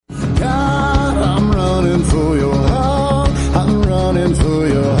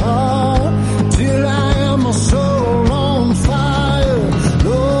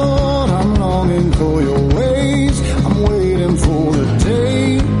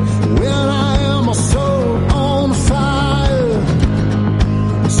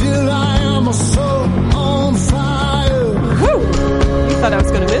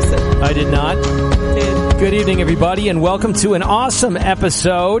everybody, and welcome to an awesome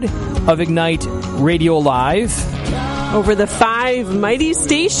episode of Ignite Radio Live. Over the 5 mighty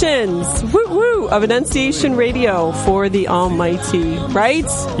stations, woo-woo, of Annunciation Radio for the Almighty, right?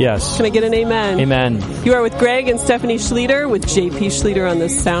 Yes. Can I get an amen? Amen. You are with Greg and Stephanie Schlueter, with JP Schlueter on the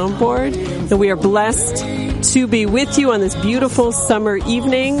soundboard, and we are blessed to be with you on this beautiful summer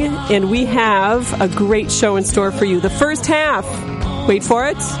evening, and we have a great show in store for you. The first half, wait for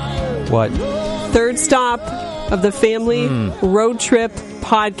it. What? Third stop of the Family Road Trip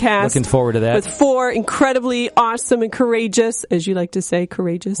podcast. Looking forward to that. With 4 incredibly awesome and courageous, as you like to say,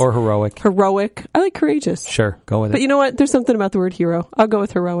 courageous. Or heroic. Heroic. I like courageous. Sure, go with it. But you know what? There's something about the word hero. I'll go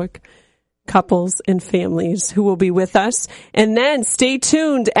with heroic. Couples and families who will be with us. And then stay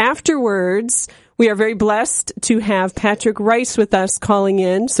tuned afterwards. We are very blessed to have Patrick Rice with us calling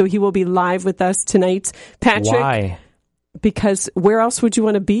in. So he will be live with us tonight. Patrick. Why? Because where else would you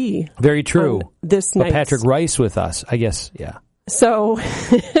want to be? Very true. This night. But Patrick Rice with us, I guess, yeah. So,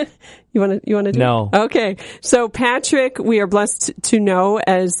 you want to do No. it? Okay. So Patrick, we are blessed to know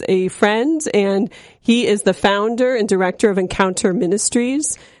as a friend, and he is the founder and director of Encounter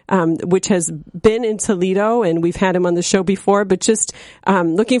Ministries, which has been in Toledo, and we've had him on the show before, but just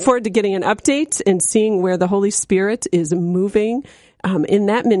looking forward to getting an update and seeing where the Holy Spirit is moving in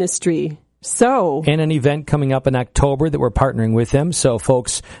that ministry. So, and an event coming up in October that we're partnering with him. So,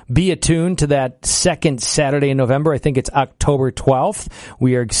 folks, be attuned to that second Saturday in November. I think it's October 12th.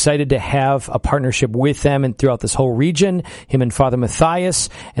 We are excited to have a partnership with them and throughout this whole region, him and Father Matthias,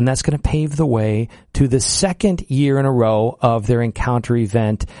 and that's going to pave the way to the second year in a row of their Encounter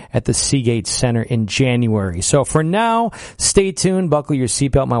event at the Seagate Center in January. So, for now, stay tuned. Buckle your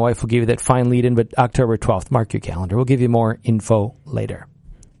seatbelt. My wife will give you that fine lead-in, but October 12th, mark your calendar. We'll give you more info later.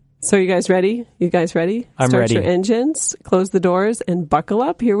 So you guys ready? I'm ready. Start your engines, close the doors, and buckle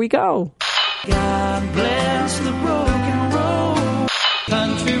up. Here we go. God bless the broken road,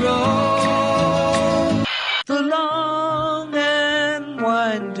 country road, the long and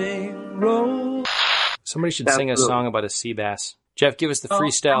winding road. Somebody should sing a song about a sea bass. Jeff, give us the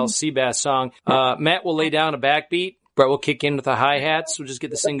freestyle sea bass song. Matt will lay down a backbeat. Brett will kick in with the hi-hats. We'll just get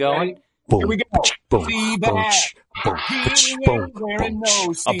this thing going. Here we go. Sea bass. Wearing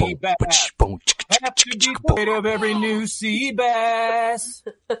no sea bass. Have to be afraid of every new sea bass.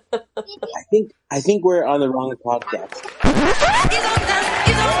 I think we're on the wrong podcast.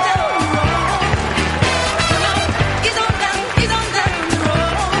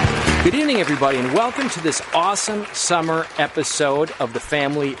 Good evening, everybody, and welcome to this awesome summer episode of the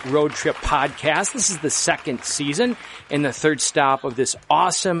Family Road Trip podcast. This is the second season and the third stop of this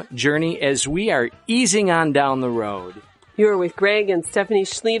awesome journey as we are easing on down the road. You are with Greg and Stephanie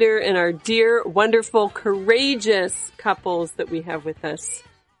Schlueter and our dear, wonderful, courageous couples that we have with us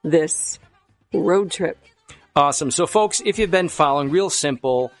this road trip. Awesome. So, folks, if you've been following, real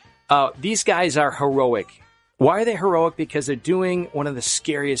simple, these guys are heroic. Why are they heroic? Because they're doing one of the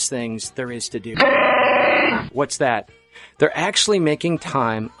scariest things there is to do. What's that? They're actually making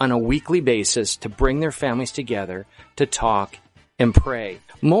time on a weekly basis to bring their families together to talk and pray.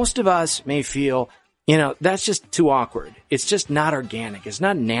 Most of us may feel, that's just too awkward. It's just not organic. It's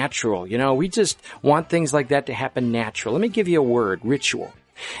not natural. We just want things like that to happen natural. Let me give you a word, ritual.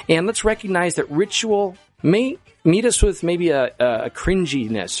 And let's recognize that ritual may meet us with maybe a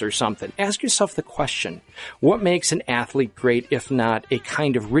cringiness or something. Ask yourself the question, what makes an athlete great if not a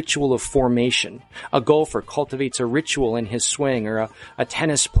kind of ritual of formation? A golfer cultivates a ritual in his swing, or a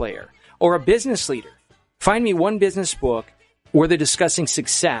tennis player, or a business leader. Find me one business book where they're discussing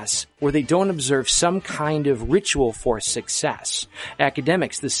success, where they don't observe some kind of ritual for success.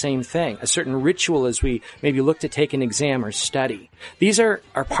 Academics, the same thing. A certain ritual as we maybe look to take an exam or study. These are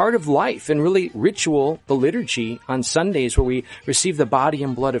part of life, and really ritual, the liturgy on Sundays where we receive the body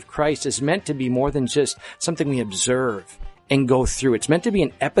and blood of Christ, is meant to be more than just something we observe and go through. It's meant to be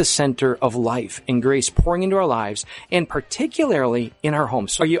an epicenter of life and grace pouring into our lives, and particularly in our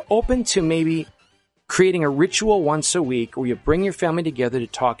homes. So are you open to maybe creating a ritual once a week where you bring your family together to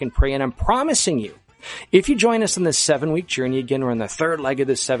talk and pray? And I'm promising you, if you join us on this 7-week journey, again, we're on the third leg of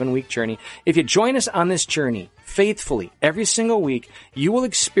this 7-week journey. If you join us on this journey faithfully every single week, you will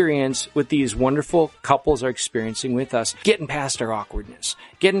experience what these wonderful couples are experiencing with us, getting past our awkwardness,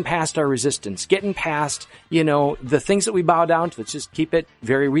 getting past our resistance, getting past, the things that we bow down to. Let's just keep it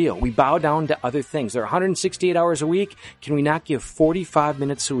very real. We bow down to other things. There are 168 hours a week. Can we not give 45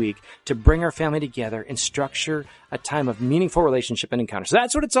 minutes a week to bring our family together and structure a time of meaningful relationship and encounter? So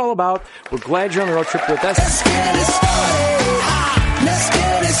that's what it's all about. We're glad you're on the road trip with us. Let's get it started. Let's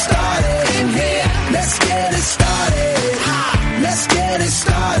get it started in here. Let's get it started. Let's get it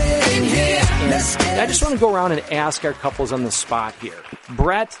started in here. I just want to go around and ask our couples on the spot here.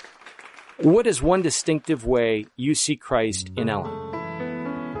 Brett, what is one distinctive way you see Christ in Ellen?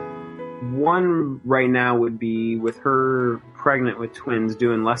 One right now would be with her pregnant with twins,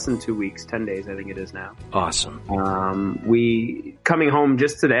 doing less than 2 weeks, 10 days, I think it is now. Awesome. We coming home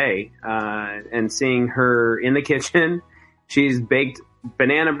just today and seeing her in the kitchen. She's baked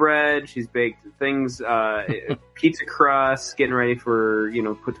banana bread. She's baked things, pizza crust, getting ready for,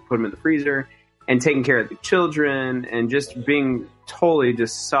 put them in the freezer, and taking care of the children, and just being totally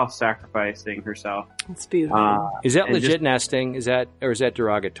just self-sacrificing herself. It's beautiful. Is that legit nesting? Is that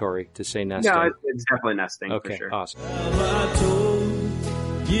derogatory to say nesting? No, it's definitely nesting. Okay, for sure. Awesome. Have I told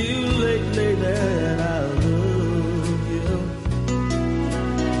you lately that I love you?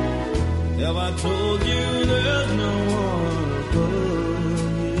 Have I told you there's no one above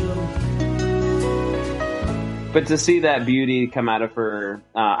you? But to see that beauty come out of her,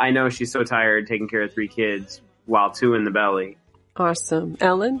 I know she's so tired taking care of 3 kids while 2 in the belly. Awesome.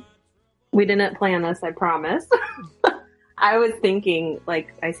 Ellen? We didn't plan this, I promise. I was thinking,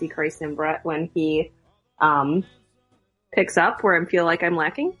 I see Christ in Brett when he picks up where I feel like I'm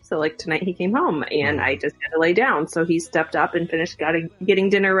lacking. So, tonight he came home, and I just had to lay down. So he stepped up and finished getting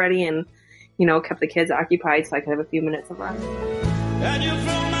dinner ready and, kept the kids occupied so I could have a few minutes of rest. And you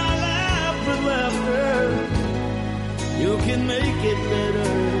fill my life with laughter. You can make it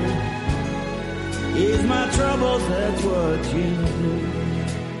better. Ease my troubles, that's what you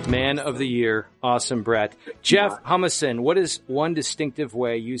do. Man of the Year. Awesome, Brett. Jeff Humison, what is one distinctive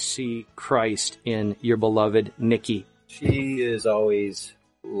way you see Christ in your beloved Nikki? She is always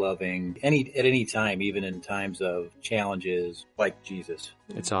loving at any time, even in times of challenges, like Jesus.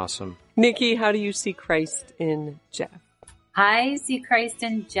 It's awesome. Nikki, how do you see Christ in Jeff? I see Christ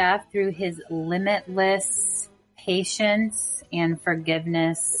in Jeff through his limitless patience and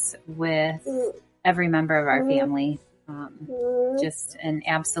forgiveness with every member of our family. Just an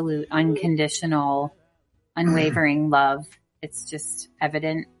absolute, unconditional, unwavering love. It's just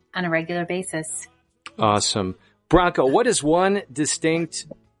evident on a regular basis. Awesome. Bronco, what is one distinct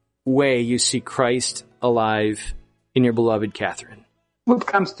way you see Christ alive in your beloved Catherine? What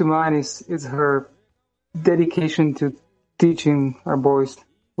comes to mind is her dedication to teaching our boys,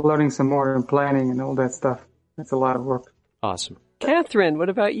 learning some more and planning and all that stuff. That's a lot of work. Awesome. Catherine, what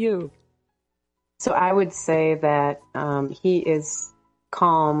about you? So I would say that he is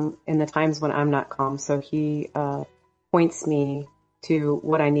calm in the times when I'm not calm. So he points me to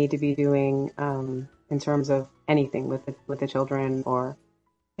what I need to be doing in terms of anything with the children or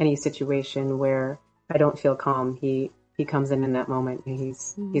any situation where I don't feel calm. He comes in that moment and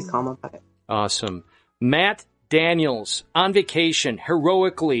he's calm about it. Awesome. Matt Daniels, on vacation,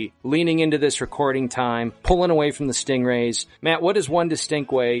 heroically leaning into this recording time, pulling away from the Stingrays. Matt, what is one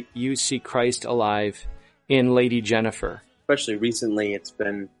distinct way you see Christ alive in Lady Jennifer? Especially recently, it's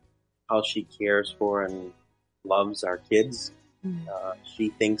been how she cares for and loves our kids. She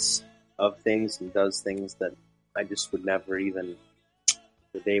thinks of things and does things that I just would never even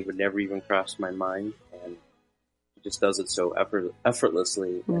cross my mind. And she just does it so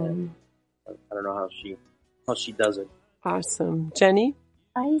effortlessly. And I don't know how she does it. Awesome. Jenny?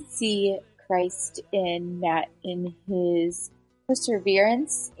 I see Christ in Matt in his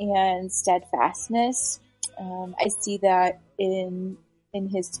perseverance and steadfastness. I see that in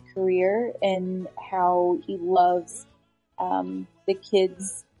his career and how he loves the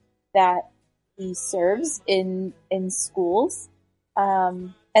kids that he serves in schools.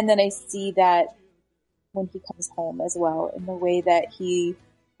 And then I see that when he comes home as well, in the way that he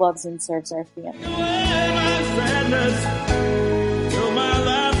loves and serves our family. Sadness, fill my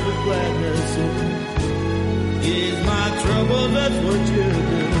life with gladness. Ease my trouble, that's what you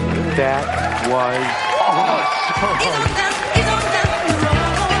do. That was awesome.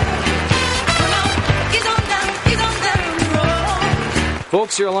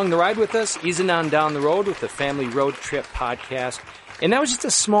 Folks, you're along the ride with us, easing on down the road with the Family Road Trip podcast. And that was just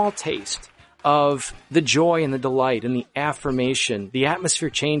a small taste of the joy and the delight and the affirmation. The atmosphere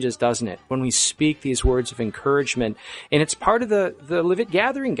changes, doesn't it, when we speak these words of encouragement. And it's part of the Live It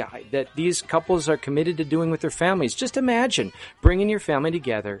Gathering Guide that these couples are committed to doing with their families. Just imagine bringing your family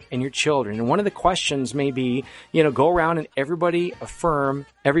together and your children. And one of the questions may be, go around and everybody affirm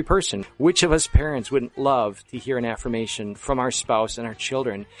every person. Which of us parents wouldn't love to hear an affirmation from our spouse and our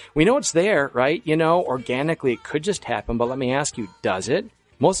children? We know it's there, right? Organically it could just happen. But let me ask you, does it?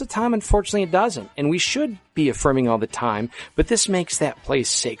 Most of the time, unfortunately, it doesn't. And we should be affirming all the time, but this makes that place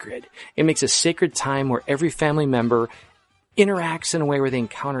sacred. It makes a sacred time where every family member interacts in a way where they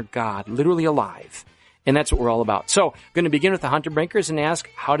encounter God, literally alive. And that's what we're all about. So, going to begin with the Hunter Brinkers and ask,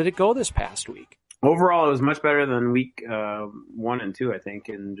 how did it go this past week? Overall, it was much better than week 1 and 2, I think.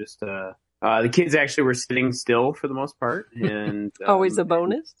 And just the kids actually were sitting still for the most part. And always a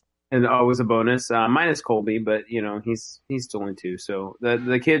bonus? And always a bonus, minus Colby, but, you know, he's still in 2. So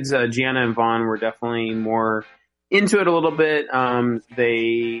the kids, Gianna and Vaughn, were definitely more into it a little bit.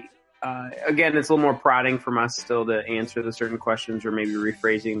 They... again, it's a little more prodding from us still to answer the certain questions or maybe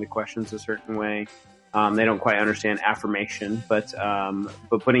rephrasing the questions a certain way. They don't quite understand affirmation, but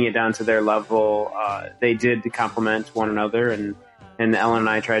putting it down to their level, they did compliment one another, and Ellen and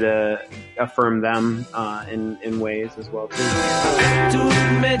I try to affirm them in ways as well too. To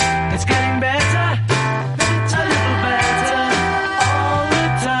admit it's getting better, a little better all the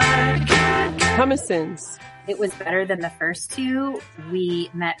time. Thomasons. It was better than the first 2. We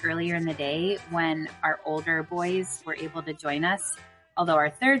met earlier in the day when our older boys were able to join us. Although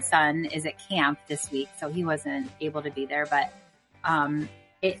our third son is at camp this week, so he wasn't able to be there. But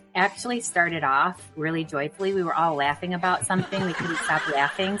it actually started off really joyfully. We were all laughing about something. We couldn't stop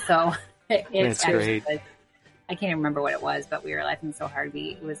laughing. So That's great. I can't even remember what it was, but we were laughing so hard.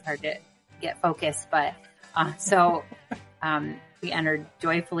 It was hard to get focused. But we entered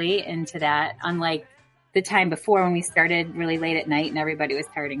joyfully into that, unlike the time before when we started really late at night and everybody was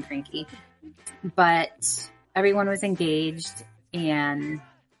tired and cranky. But everyone was engaged and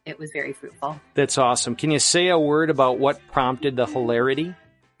it was very fruitful. That's awesome. Can you say a word about what prompted the hilarity?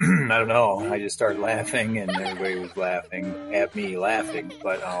 I don't know. I just started laughing and everybody was laughing at me laughing.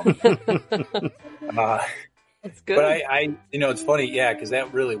 But that's good. But I it's funny, yeah, because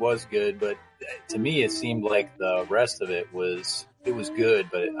that really was good. But to me, it seemed like the rest of it was good.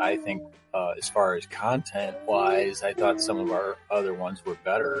 But I think as far as content wise, I thought some of our other ones were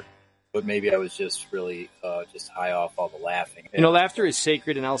better. But maybe I was just really just high off all the laughing. You know, laughter is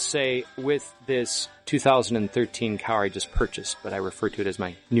sacred, and I'll say with this 2013 car I just purchased, but I refer to it as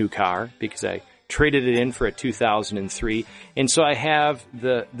my new car because I traded it in for a 2003. And so I have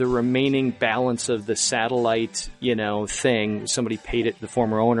the remaining balance of the satellite, thing. Somebody paid it, the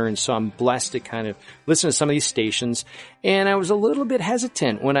former owner. And so I'm blessed to kind of listen to some of these stations. And I was a little bit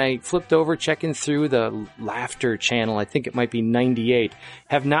hesitant when I flipped over checking through the laughter channel. I think it might be 98.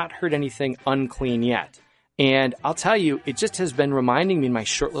 Have not heard anything unclean yet. And I'll tell you, it just has been reminding me in my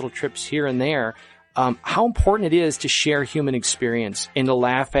short little trips here and there how important it is to share human experience and to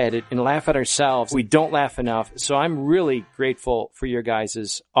laugh at it and laugh at ourselves. We don't laugh enough. So I'm really grateful for your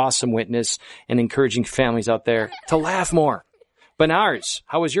guys' awesome witness and encouraging families out there to laugh more. Benars,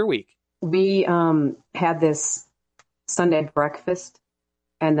 how was your week? We had this Sunday breakfast,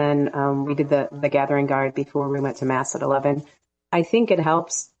 and then we did the gathering guide before we went to Mass at 11. I think it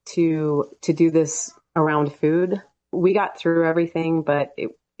helps to do this around food. We got through everything, but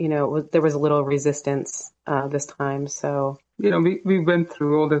there was a little resistance this time. So we went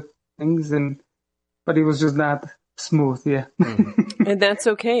through all the things, but it was just not smooth. Yeah, and that's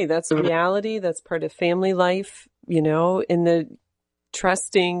okay. That's a reality. That's part of family life. In the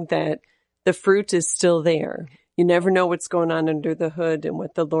trusting that the fruit is still there. You never know what's going on under the hood and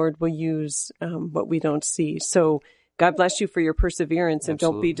what the Lord will use, what we don't see. So God bless you for your perseverance, and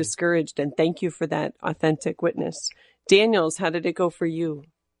Absolutely. Don't be discouraged. And thank you for that authentic witness. Daniels, how did it go for you?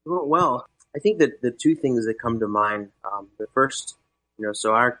 Well, I think that the two things that come to mind, the first,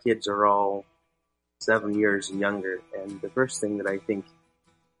 so our kids are all 7 years and younger, and the first thing that I think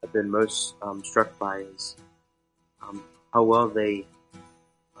I've been most struck by is how well they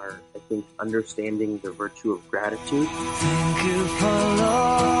are, I think, understanding the virtue of gratitude. Thank you for loving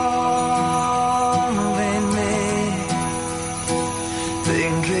me.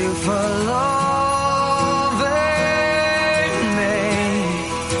 Thank you for loving me.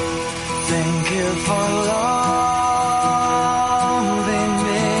 Thank you for loving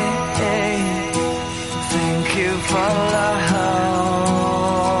me. Thank you for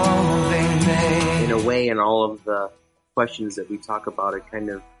loving me. In a way, in all of the questions that we talk about, it kind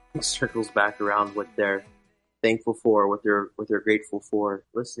of circles back around what they're thankful for, what they're grateful for.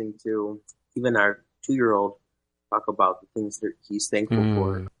 Listening to even our 2-year-old talk about the things that he's thankful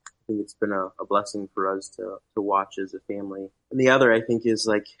for. I think it's been a blessing for us to watch as a family. And the other, I think, is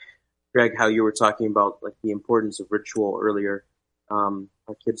like, Greg, how you were talking about like the importance of ritual earlier. Our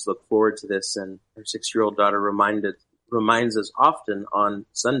kids look forward to this, and our 6-year-old daughter reminds us often on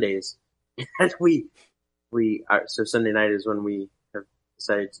Sundays that so Sunday night is when we have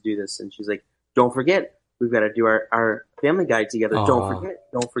decided to do this, and she's like, don't forget, we've got to do our family guide together. Aww. Don't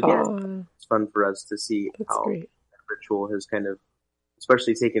forget. Aww. It's fun for us to see That's how great. that ritual has kind of,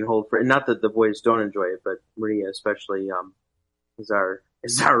 especially taken hold for, and not that the boys don't enjoy it, but Maria especially, is our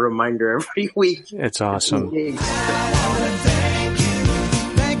reminder every week. It's awesome.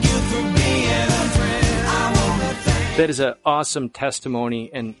 That is an awesome testimony,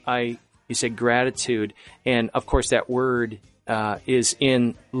 and you said gratitude, and of course that word is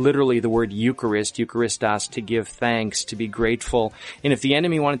in literally the word Eucharist, Eucharistos, to give thanks, to be grateful. And if the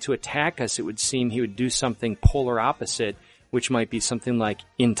enemy wanted to attack us, it would seem he would do something polar opposite, which might be something like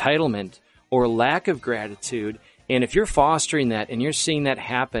entitlement or lack of gratitude. And if you're fostering that and you're seeing that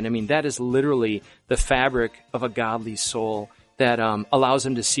happen, I mean, that is literally the fabric of a godly soul that allows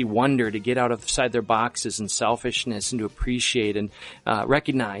them to see wonder, to get outside their boxes and selfishness, and to appreciate and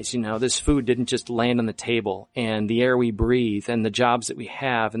recognize, this food didn't just land on the table, and the air we breathe, and the jobs that we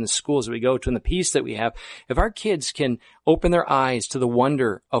have, and the schools that we go to, and the peace that we have. If our kids can open their eyes to the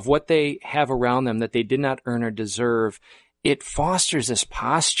wonder of what they have around them that they did not earn or deserve, it fosters this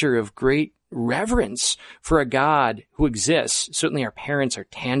posture of great reverence for a God who exists. Certainly our parents are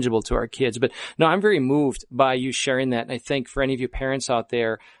tangible to our kids, but no, I'm very moved by you sharing that. And I think for any of you parents out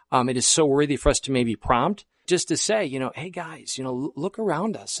there, it is so worthy for us to maybe prompt just to say, hey guys, look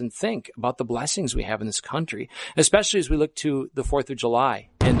around us and think about the blessings we have in this country, especially as we look to the 4th of July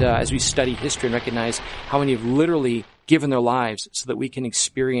and as we study history and recognize how many have literally given their lives so that we can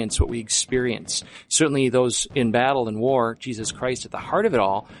experience what we experience. Certainly those in battle and war, Jesus Christ at the heart of it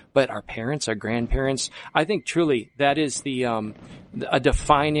all, but our parents, our grandparents, I think truly that is a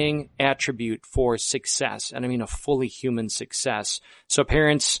defining attribute for success, and I mean a fully human success. So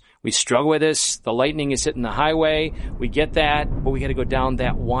parents, we struggle with this. The lightning is hitting the highway. We get that, but we got to go down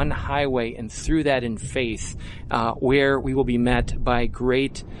that one highway and through that in faith, where we will be met by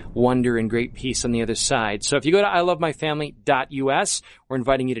great wonder and great peace on the other side. So if you go to ilovemyfamily.us, we're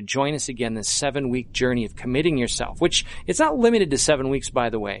inviting you to join us again this 7-week journey of committing yourself, which it's not limited to 7 weeks, by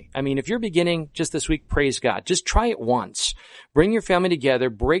the way. I mean, if you're beginning just this week, praise God. Just try it once. Bring your family together,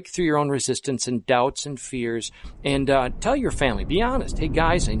 break through your own resistance and doubts and fears, and tell your family, be honest. Hey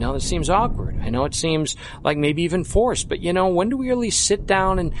guys, I know this seems awkward. I know it seems like maybe even forced, but when do we really sit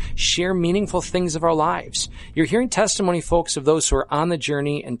down and share meaningful things of our lives? You're hearing testimony, folks, of those who are on the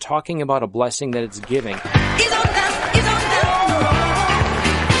journey and talking about a blessing that it's giving.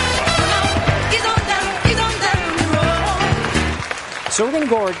 So we're going to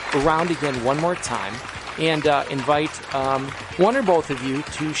go around again one more time and invite one or both of you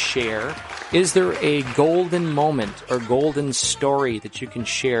to share. Is there a golden moment or golden story that you can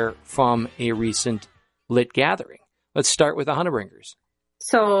share from a recent lit gathering? Let's start with the Hunnebringers.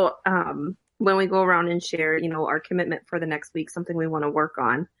 So when we go around and share, our commitment for the next week, something we want to work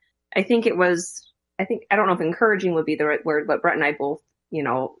on, I don't know if encouraging would be the right word, but Brett and I both,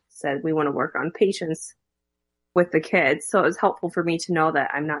 said we want to work on patience with the kids. So it was helpful for me to know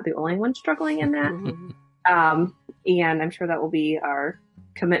that I'm not the only one struggling in that. And I'm sure that will be our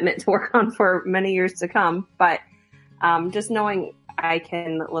commitment to work on for many years to come. But just knowing I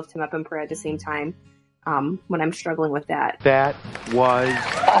can lift him up in prayer at the same time when I'm struggling with that. That was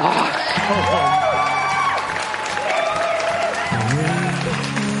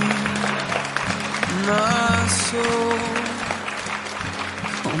My soul,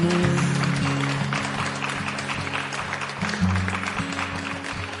 come away.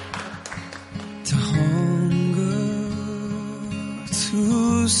 To hunger,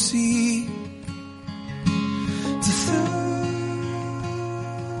 to see, to thirst.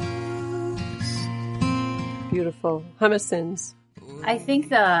 Beautiful. Hummusins. I think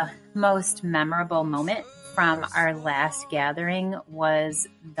the most memorable moment from our last gathering was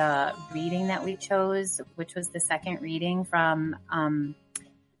the reading that we chose, which was the second reading from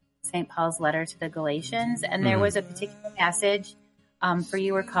St. Paul's letter to the Galatians. And there was a particular passage, for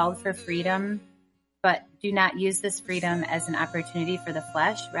you were called for freedom, but do not use this freedom as an opportunity for the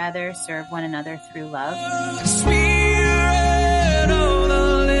flesh. Rather, serve one another through love. Spirit of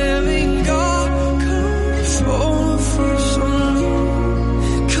the living God, come fall fresh on me.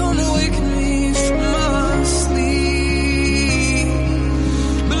 Come wake me from my sleep.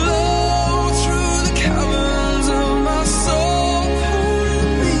 Blow through the caverns of my soul,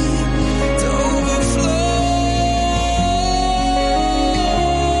 pulling me to overflow.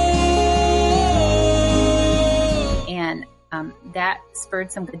 And that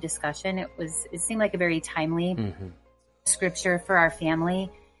spurred some good discussion. It seemed like a very timely scripture for our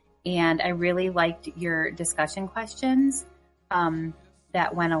family. And I really liked your discussion questions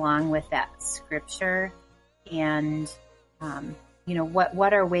that went along with that scripture. And,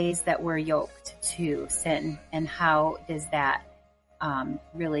 what are ways that we're yoked to sin, and how does that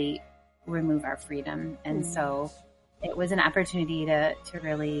really remove our freedom? And so it was an opportunity to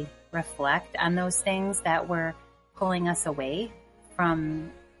really reflect on those things that were pulling us away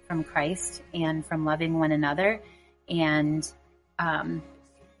from Christ and from loving one another. And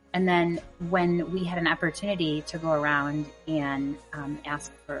then when we had an opportunity to go around and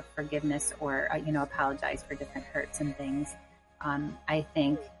ask for forgiveness or apologize for different hurts and things, I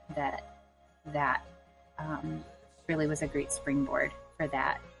think that really was a great springboard for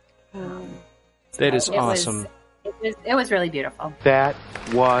that. That is awesome. It was really beautiful. That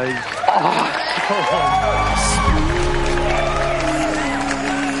was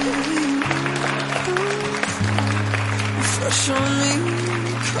Fresh on me,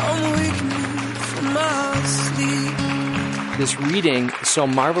 come wake me from my sleep. This reading so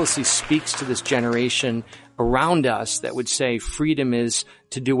marvelously speaks to this generation around us that would say freedom is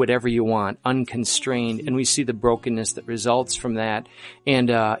to do whatever you want, unconstrained. And we see the brokenness that results from that,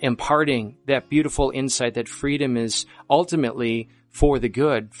 and imparting that beautiful insight that freedom is ultimately for the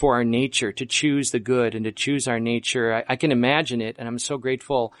good, for our nature, to choose the good and to choose our nature. I can imagine it, and I'm so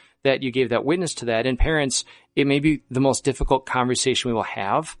grateful that you gave that witness to that. And parents, it may be the most difficult conversation we will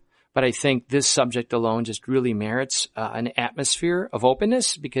have, but I think this subject alone just really merits an atmosphere of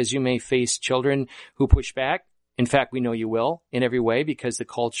openness, because you may face children who push back. In fact, we know you will in every way, because the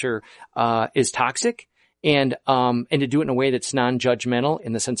culture is toxic, and to do it in a way that's non-judgmental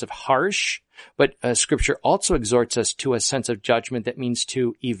in the sense of harsh. But Scripture also exhorts us to a sense of judgment that means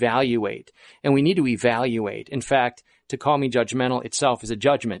to evaluate, and we need to evaluate. In fact, to call me judgmental itself is a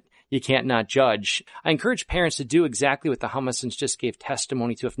judgment. You can't not judge. I encourage parents to do exactly what the Humisons just gave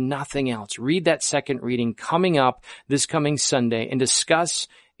testimony to. If nothing else, read that second reading coming up this coming Sunday and discuss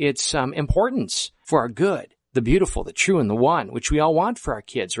its importance for our good, the beautiful, the true, and the one, which we all want for our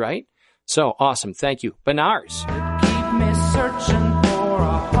kids, right? So awesome. Thank you. Benars. Keep me searching for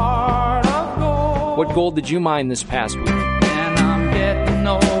a heart of gold. What gold did you mine this past week? And I'm getting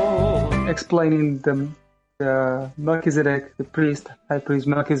old. Explaining the Melchizedek, the high priest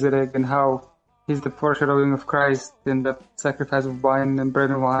Melchizedek, and how he's the foreshadowing of Christ in the sacrifice of wine and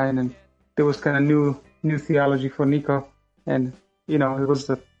bread and wine. And there was kind of new theology for Nico. And, it was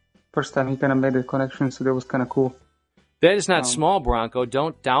the first time he kind of made the connection, so that was kind of cool. That is not small, Bronco.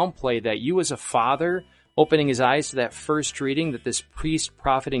 Don't downplay that. You as a father opening his eyes to that first reading, that this priest,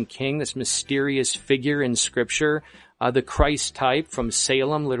 prophet, and king, this mysterious figure in Scripture, the Christ type from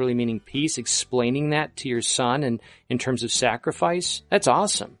Salem, literally meaning peace, explaining that to your son and in terms of sacrifice. That's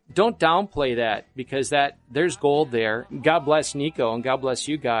awesome. Don't downplay that, because there's gold there. God bless Nico, and God bless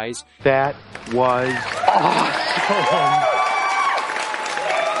you guys. That was awesome.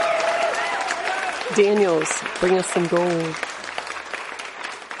 Daniels, bring us some gold.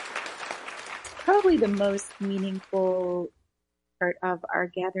 Probably the most meaningful part of our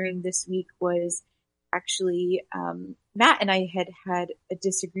gathering this week was actually Matt and I had a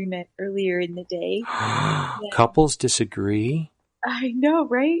disagreement earlier in the day. Couples disagree? I know,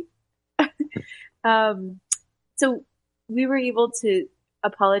 right? So we were able to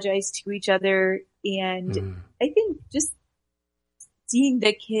apologize to each other, and I think just seeing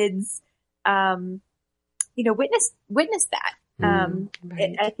the kids witness that.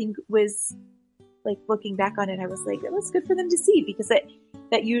 Right. I think was like, looking back on it, I was like, it was good for them to see, because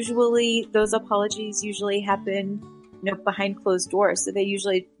that usually, those apologies usually happen, behind closed doors. So they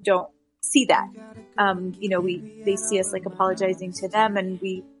usually don't see that. They see us like apologizing to them, and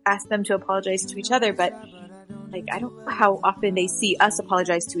we ask them to apologize to each other, but like, I don't know how often they see us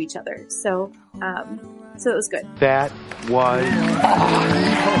apologize to each other. So it was good. That was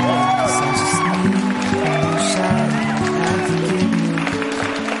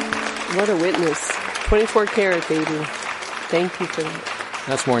What a witness. 24 karat, baby. Thank you for that.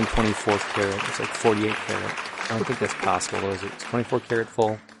 That's more than 24 karat. It's like 48 karat. I don't think that's possible, is it? It's 24 karat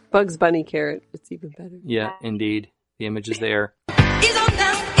full. Bugs Bunny karat. It's even better. Yeah, indeed. The image is there. He's on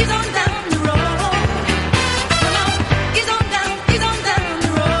down the road. He's on down the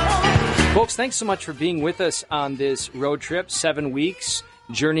road. Folks, thanks so much for being with us on this road trip. 7 weeks,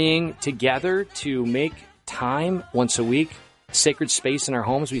 journeying together to make time once a week, sacred space in our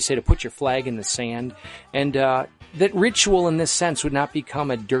homes. We say to put your flag in the sand, and that ritual in this sense would not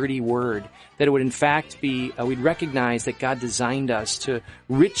become a dirty word, that it would in fact be, we'd recognize that God designed us to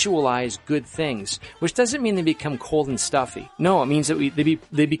ritualize good things, which doesn't mean they become cold and stuffy. No, it means that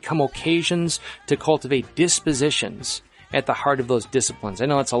they become occasions to cultivate dispositions at the heart of those disciplines. I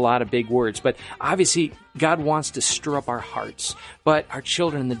know that's a lot of big words, but obviously God wants to stir up our hearts. But our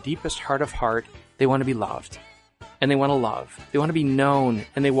children, in the deepest heart of heart, they want to be loved. and they want to love. They want to be known,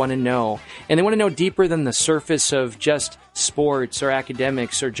 and they want to know. And they want to know deeper than the surface of just sports or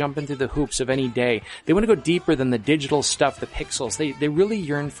academics or jumping through the hoops of any day. They want to go deeper than the digital stuff, the pixels. They really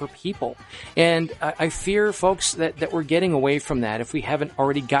yearn for people. And I fear, folks, that we're getting away from that if we haven't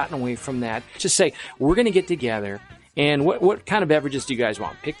already gotten away from that. Just say, we're going to get together. And what kind of beverages do you guys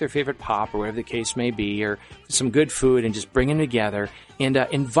want? Pick their favorite pop or whatever the case may be, or some good food, and just bring them together and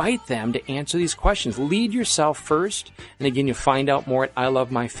invite them to answer these questions. Lead yourself first. And again, you'll find out more at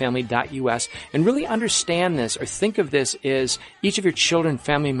ilovemyfamily.us. And really understand this, or think of this as each of your children,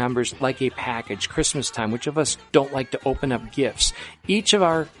 family members, like a package. Christmas time, which of us don't like to open up gifts? Each of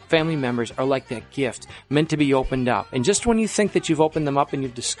our family members are like that gift, meant to be opened up. And just when you think that you've opened them up and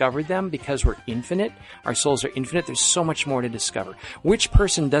you've discovered them, because we're infinite, our souls are infinite, there's so much more to discover. Which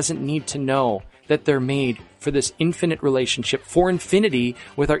person doesn't need to know that they're made for this infinite relationship, for infinity,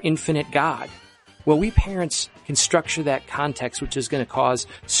 with our infinite God? Well, we parents can structure that context, which is going to cause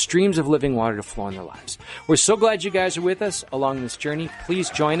streams of living water to flow in their lives. We're so glad you guys are with us along this journey. Please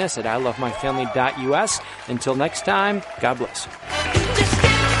join us at ilovemyfamily.us. Until next time, God bless.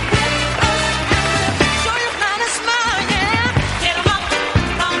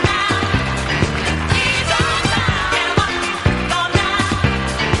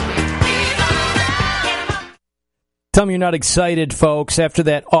 Tell me you're not excited, folks, after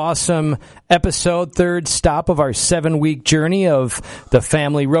that awesome episode, third stop of our 7-week journey of the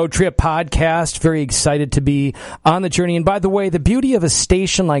Family Road Trip podcast. Very excited to be on the journey. And by the way, the beauty of a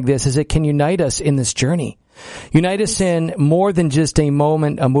station like this is it can unite us in this journey. Unite us in more than just a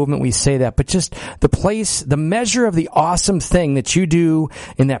movement, we say that, but just the place, the measure of the awesome thing that you do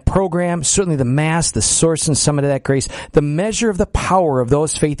in that program, certainly the Mass, the source and summit of that grace, the measure of the power of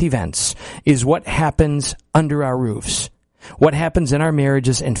those faith events is what happens under our roofs. What happens in our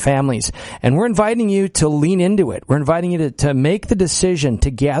marriages and families. And we're inviting you to lean into it. We're inviting you to make the decision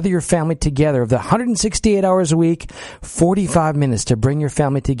to gather your family together. Of the 168 hours a week, 45 minutes to bring your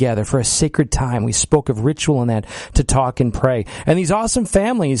family together for a sacred time. We spoke of ritual in that, to talk and pray. And these awesome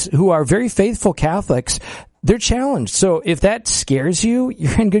families who are very faithful Catholics, they're challenged. So if that scares you,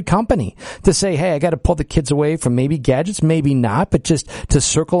 you're in good company to say, hey, I got to pull the kids away from maybe gadgets, maybe not, but just to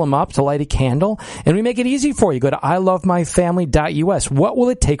circle them up, to light a candle. And we make it easy for you. Go to ilovemyfamily.us. What will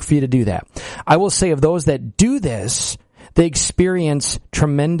it take for you to do that? I will say of those that do this, they experience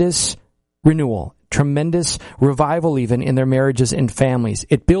tremendous renewal, tremendous revival even in their marriages and families.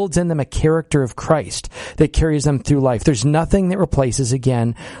 It builds in them a character of Christ that carries them through life. There's nothing that replaces,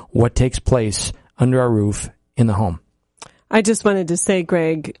 again, what takes place under our roof in the home. I just wanted to say,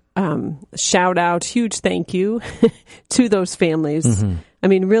 Greg, shout out, huge thank you to those families. Mm-hmm. I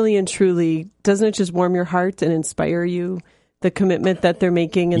mean, really and truly, doesn't it just warm your heart and inspire you, the commitment that they're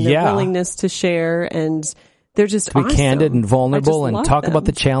making and their willingness to share, and they're just to be awesome. Candid and vulnerable and talk them. About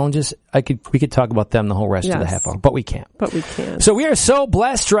the challenges. We could talk about them the whole rest of the half hour, but we can't. But we can. So we are so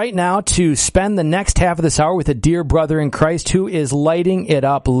blessed right now to spend the next half of this hour with a dear brother in Christ who is lighting it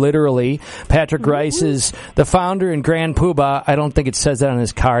up, literally. Patrick Rice is the founder and Grand Poobah. I don't think it says that on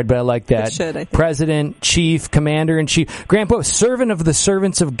his card, but I like that. It should, I think. President, Chief, Commander-in-Chief. Grand Poobah, servant of the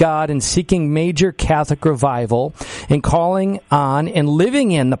servants of God and seeking major Catholic revival and calling on and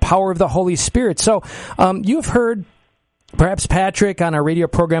living in the power of the Holy Spirit. So you've heard perhaps Patrick on our radio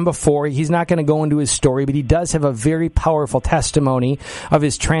program before. He's not going to go into his story, but he does have a very powerful testimony of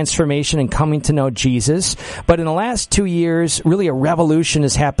his transformation and coming to know Jesus. But in the last 2 years, really a revolution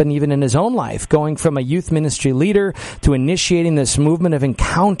has happened even in his own life, going from a youth ministry leader to initiating this movement of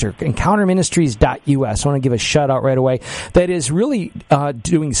encounterministries.us. I want to give a shout out right away. That is really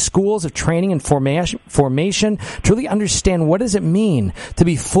doing schools of training and formation to really understand what does it mean to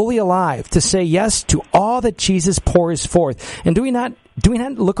be fully alive, to say yes to all that Jesus pours forth. And do we not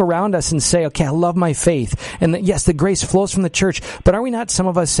look around us and say, okay, I love my faith, and yes, the grace flows from the church, but are we not, some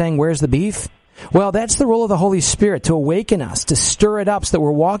of us, saying, where's the beef? Well, that's the role of the Holy Spirit, to awaken us, to stir it up so that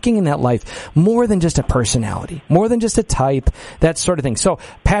we're walking in that life more than just a personality, more than just a type, that sort of thing. So,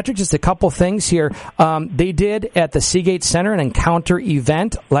 Patrick, just a couple things here. They did at the Seagate Center an encounter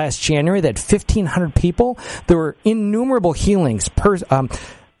event last January that had 1,500 people. There were innumerable healings,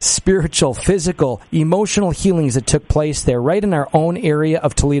 spiritual, physical, emotional healings that took place there right in our own area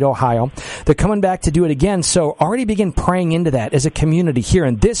of Toledo, Ohio. They're coming back to do it again, so already begin praying into that as a community here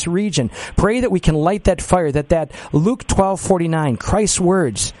in this region. Pray that we can light that fire, that Luke 12:49, Christ's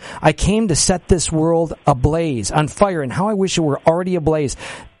words, I came to set this world ablaze, on fire, and how I wish it were already ablaze.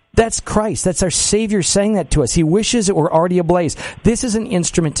 That's Christ. That's our Savior saying that to us. He wishes it were already ablaze. This is an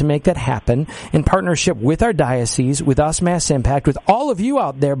instrument to make that happen in partnership with our diocese, with us, Mass Impact, with all of you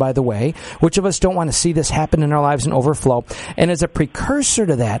out there, by the way. Which of us don't want to see this happen in our lives and overflow? And as a precursor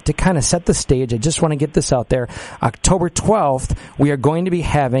to that, to kind of set the stage, I just want to get this out there. October 12th, we are going to be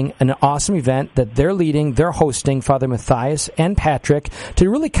having an awesome event that they're leading, they're hosting, Father Matthias and Patrick, to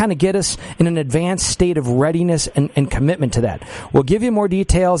really kind of get us in an advanced state of readiness and commitment to that. We'll give you more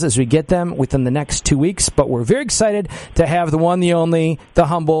details as we get them within the next 2 weeks, but we're very excited to have the one, the only, the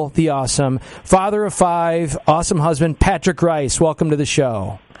humble, the awesome, father of 5, awesome husband, Patrick Rice. Welcome to the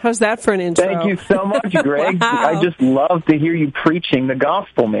show. How's that for an intro? Thank you so much, Greg. Wow. I just love to hear you preaching the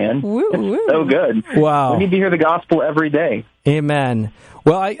gospel, man. It's so good. Wow. We need to hear the gospel every day. Amen.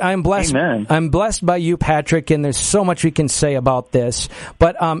 Well, I'm blessed. Amen. I'm blessed by you, Patrick, and there's so much we can say about this.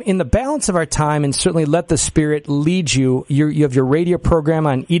 But in the balance of our time, and certainly let the Spirit lead you, you have your radio program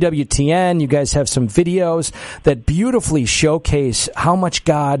on EWTN. You guys have some videos that beautifully showcase how much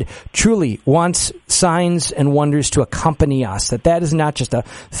God truly wants signs and wonders to accompany us. That is not just a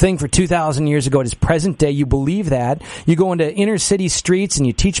thing for 2,000 years ago. It is present day. You believe that. You go into inner city streets and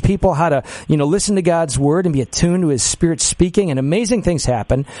you teach people how to, listen to God's Word and be attuned to His Spirit speaking, and amazing things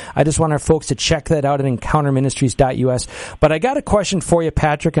happen. I just want our folks to check that out at encounterministries.us. But I got a question for you,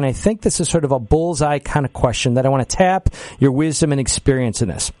 Patrick, and I think this is sort of a bullseye kind of question that I want to tap your wisdom and experience in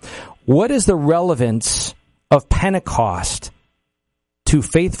this. What is the relevance of Pentecost to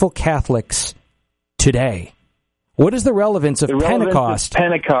faithful Catholics today? What is the relevance of Pentecost?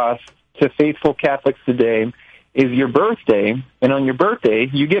 Pentecost to faithful Catholics today is your birthday, and on your birthday,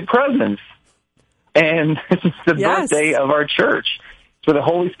 you get presents. And it's the birthday of our church. So the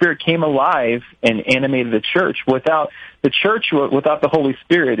Holy Spirit came alive and animated the church. Without the Holy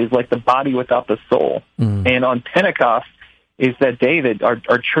Spirit is like the body without the soul. And on Pentecost is that day that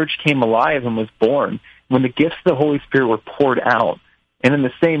our church came alive and was born, when the gifts of the Holy Spirit were poured out. And in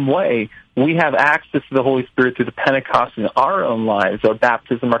the same way, we have access to the Holy Spirit through the Pentecost in our own lives, our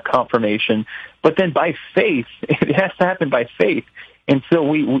baptism, our confirmation. But then by faith, it has to happen by faith. And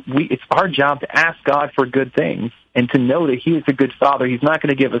so it's our job to ask God for good things and to know that He is a good Father. He's not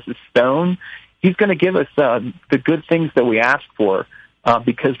going to give us a stone. He's going to give us the good things that we ask for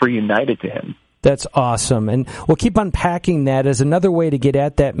because we're united to Him. That's awesome. And we'll keep unpacking that. As another way to get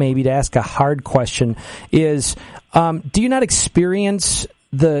at that, maybe to ask a hard question, is do you not experience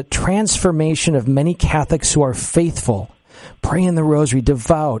the transformation of many Catholics who are faithful, praying the rosary,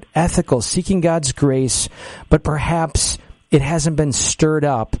 devout, ethical, seeking God's grace, but perhaps it hasn't been stirred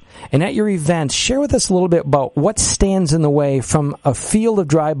up? And at your event, share with us a little bit about what stands in the way from a field of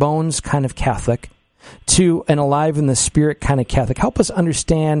dry bones kind of Catholic to an alive in the Spirit kind of Catholic. Help us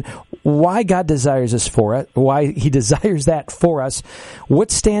understand why God desires us for it, why He desires that for us, what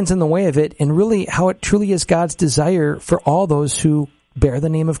stands in the way of it, and really how it truly is God's desire for all those who bear the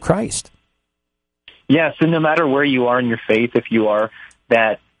name of Christ. Yes, and no matter where you are in your faith, if you are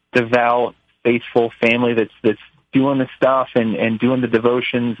that devout, faithful family that's doing the stuff and doing the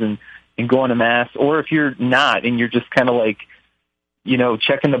devotions and going to Mass, or if you're not and you're just kind of like,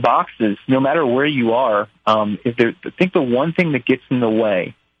 checking the boxes, no matter where you are, I think the one thing that gets in the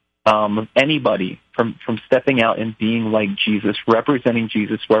way of anybody from stepping out and being like Jesus, representing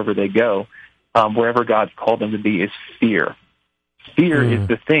Jesus wherever they go, wherever God's called them to be, is fear. Fear is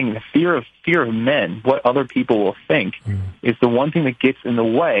the thing. The fear of men, what other people will think, is the one thing that gets in the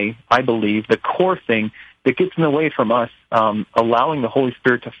way, I believe, the core thing that gets in the way from us allowing the Holy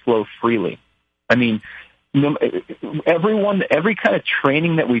Spirit to flow freely. I mean, every kind of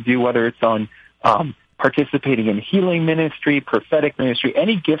training that we do, whether it's on participating in healing ministry, prophetic ministry,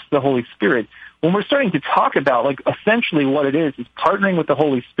 any gifts of the Holy Spirit, when we're starting to talk about, like, essentially what it is partnering with the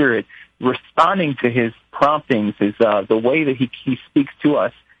Holy Spirit, responding to His promptings, the way that He speaks to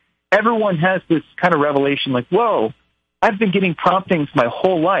us. Everyone has this kind of revelation like, whoa, I've been getting promptings my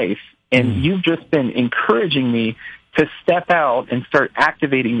whole life, and you've just been encouraging me to step out and start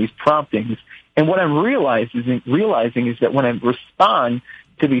activating these promptings. And what I'm realizing is that when I respond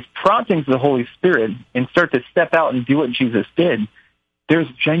to these promptings of the Holy Spirit and start to step out and do what Jesus did, there's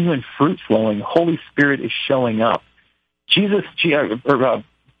genuine fruit flowing. Holy Spirit is showing up. Jesus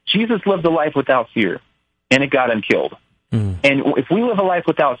lived a life without fear, and it got Him killed. And if we live a life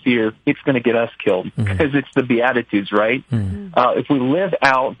without fear, it's going to get us killed because it's the Beatitudes, right? If we live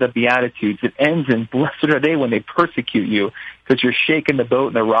out the Beatitudes, it ends in blessed are they when they persecute you because you're shaking the boat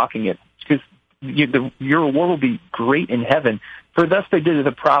and they're rocking it. Because your reward will be great in heaven. For thus they did to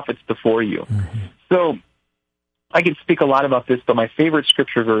the prophets before you. So I could speak a lot about this, but my favorite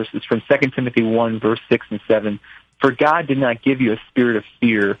scripture verse is from 2 Timothy 1, verse 6 and 7. For God did not give you a spirit of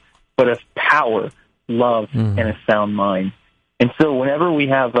fear, but of power, love, and a sound mind. And so whenever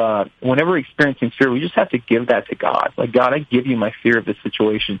we're experiencing fear, we just have to give that to God. Like, God, I give you my fear of this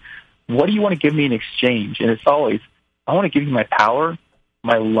situation. What do you want to give me in exchange? And it's always, I want to give you my power,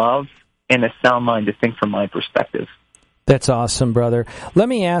 my love, and a sound mind to think from my perspective. That's awesome, brother. Let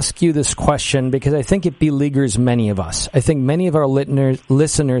me ask you this question because I think it beleaguers many of us. I think many of our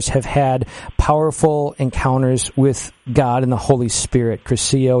listeners have had powerful encounters with God and the Holy Spirit.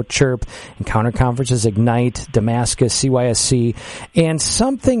 Cursillo, Chirp, Encounter Conferences, Ignite, Damascus, CYSC. And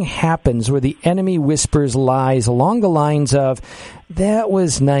something happens where the enemy whispers lies along the lines of, that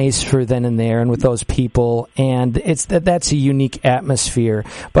was nice for then and there and with those people, and that's a unique atmosphere.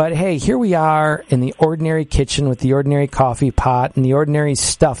 But hey, here we are in the ordinary kitchen with the ordinary coffee pot and the ordinary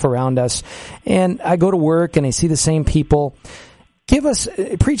stuff around us, and I go to work and I see the same people.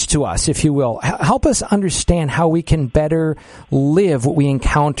 Preach to us, if you will. Help us understand how we can better live what we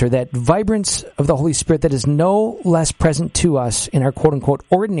encounter, that vibrance of the Holy Spirit that is no less present to us in our quote-unquote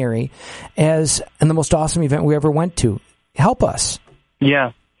ordinary as in the most awesome event we ever went to. Help us.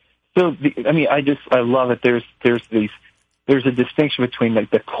 Yeah. So, I love it. There's a distinction between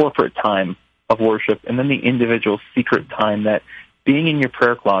like the corporate time of worship and then the individual secret time, that being in your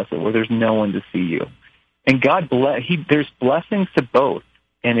prayer closet where there's no one to see you. And God there's blessings to both.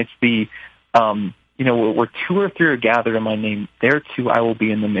 And it's the, where two or three are gathered in my name, there too I will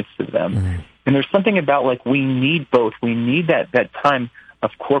be in the midst of them. Mm-hmm. And there's something about like we need both. We need that time of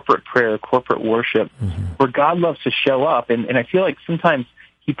corporate prayer, corporate worship, where God loves to show up. And I feel like sometimes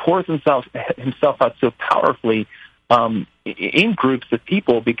he pours himself out so powerfully in groups of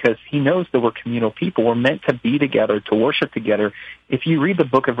people because he knows that we're communal people. We're meant to be together, to worship together. If you read the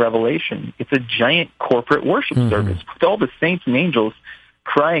book of Revelation, it's a giant corporate worship service with all the saints and angels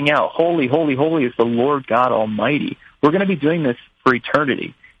crying out, holy, holy, holy is the Lord God Almighty. We're going to be doing this for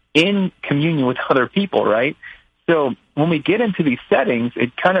eternity in communion with other people, right? So when we get into these settings,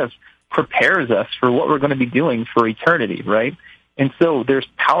 it kind of prepares us for what we're going to be doing for eternity, right? And so there's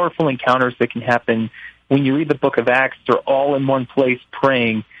powerful encounters that can happen when you read the book of Acts. They're all in one place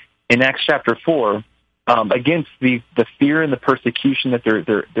praying in Acts chapter 4 against the fear and the persecution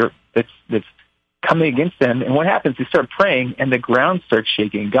that's coming against them. And what happens? They start praying, and the ground starts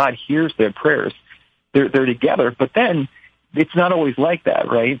shaking. God hears their prayers. They're together, but then it's not always like that,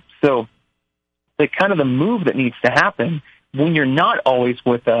 right? So the kind of the move that needs to happen when you're not always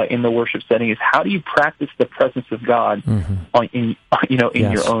in the worship setting is how do you practice the presence of God in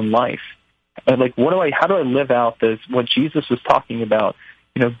your own life? Like how do I live out what Jesus was talking about?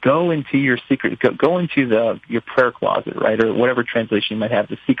 Go into your secret, go into your prayer closet, right, or whatever translation you might have,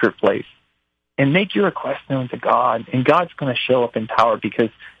 the secret place, and make your request known to God, and God's going to show up in power. Because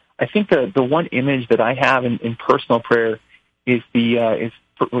I think the one image that I have in personal prayer is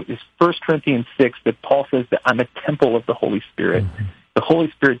 1 Corinthians 6, that Paul says that I'm a temple of the Holy Spirit. The Holy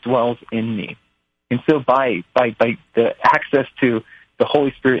Spirit dwells in me. And so by the access to the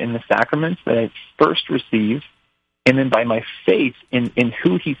Holy Spirit in the sacraments that I first receive, and then by my faith in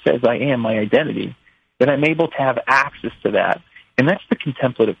who he says I am, my identity, that I'm able to have access to that. And that's the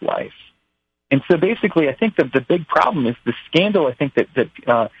contemplative life. And so basically, I think that the big problem is the scandal, I think,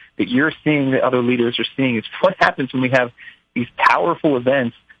 that you're seeing, that other leaders are seeing, is what happens when we have these powerful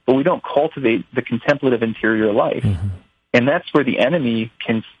events, but we don't cultivate the contemplative interior life. And that's where the enemy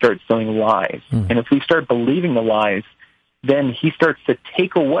can start sowing lies. And if we start believing the lies, then he starts to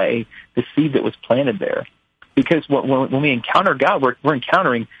take away the seed that was planted there. Because when we encounter God, we're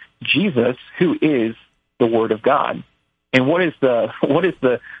encountering Jesus, who is the Word of God. And what is the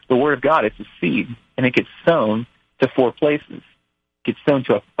Word of God? It's a seed, and it gets sown to four places. It gets sown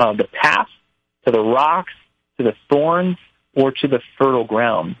to the path, to the rocks, to the thorns, or to the fertile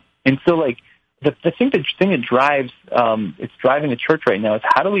ground. And so, like, the thing that drives it's driving the church right now is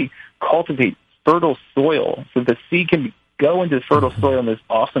how do we cultivate fertile soil so the seed can go into the fertile soil in this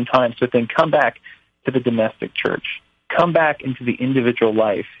awesome time, so then come back to the domestic church, come back into the individual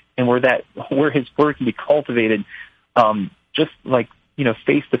life, and where his word can be cultivated, just like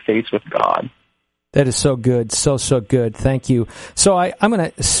face to face with God. That is so good, so good. Thank you. So I'm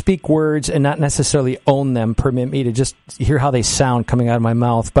going to speak words and not necessarily own them. Permit me to just hear how they sound coming out of my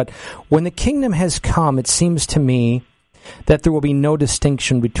mouth. But when the kingdom has come, it seems to me that there will be no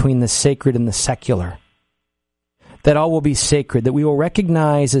distinction between the sacred and the secular. that all will be sacred, that we will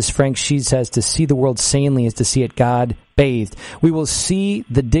recognize, as Frank Sheed says, to see the world sanely is to see it God-bathed. We will see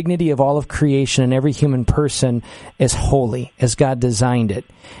the dignity of all of creation and every human person as holy, as God designed it.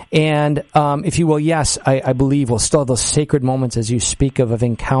 And if you will, yes, I believe we'll still have those sacred moments as you speak of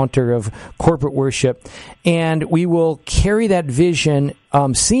encounter, of corporate worship. And we will carry that vision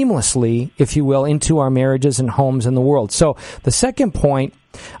seamlessly, if you will, into our marriages and homes in the world. So the second point,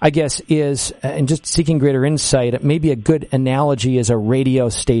 I guess, is, and just seeking greater insight, maybe a good analogy is a radio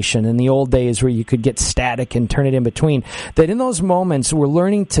station in the old days where you could get static and turn it in between. That in those moments, we're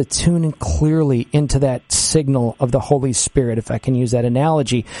learning to tune in clearly into that signal of the Holy Spirit, if I can use that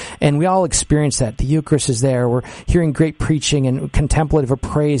analogy. And we all experience that. The Eucharist is there. We're hearing great preaching and contemplative of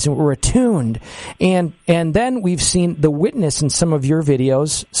praise, and we're attuned. And then we've seen the witness in some of your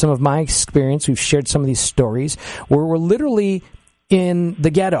videos, some of my experience. We've shared some of these stories where we're literally in the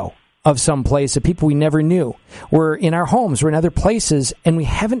ghetto of some place of people we never knew. We're in our homes, we're in other places, and we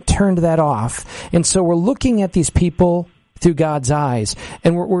haven't turned that off. And so we're looking at these people through God's eyes,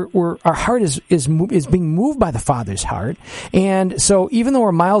 and our heart is being moved by the Father's heart. And so even though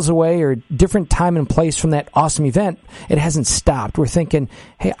we're miles away or different time and place from that awesome event, it hasn't stopped. We're thinking,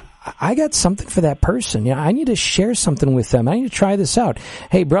 hey, I got something for that person. You know, I need to share something with them. I need to try this out.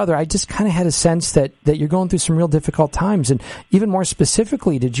 Hey, brother, I just kind of had a sense that you're going through some real difficult times. And even more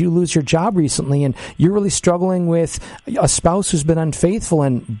specifically, did you lose your job recently and you're really struggling with a spouse who's been unfaithful,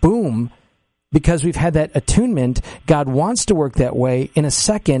 and boom, because we've had that attunement, God wants to work that way. In a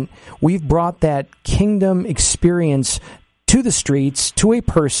second, we've brought that kingdom experience to the streets, to a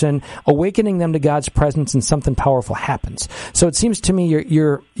person, awakening them to God's presence, and something powerful happens. So it seems to me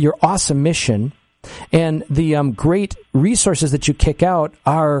your awesome mission and the great resources that you kick out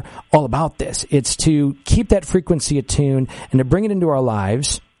are all about this. It's to keep that frequency attuned and to bring it into our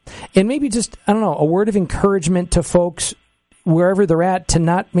lives. And maybe just, I don't know, a word of encouragement to folks wherever they're at to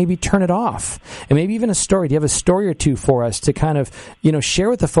not maybe turn it off. And maybe even a story. Do you have a story or two for us to kind of, share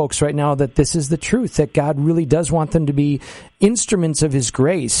with the folks right now that this is the truth, that God really does want them to be instruments of His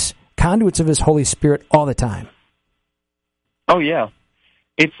grace, conduits of His Holy Spirit all the time? Oh, yeah.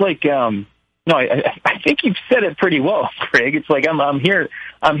 It's like, I think you've said it pretty well, Craig. It's like I'm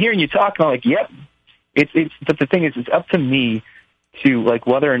hearing you talk, and I'm like, yep. But the thing is, it's up to me to, like,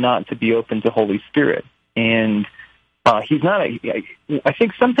 whether or not to be open to Holy Spirit. And He's not I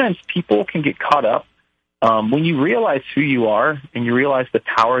think sometimes people can get caught up when you realize who you are and you realize the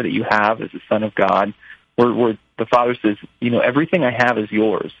power that you have as a son of God, where the Father says, everything I have is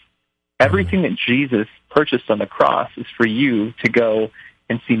yours. Everything that Jesus purchased on the cross is for you to go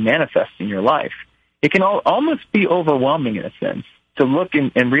and see manifest in your life. It can almost be overwhelming in a sense to look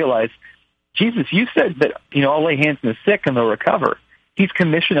and realize, Jesus, you said that, I'll lay hands on the sick and they'll recover. He's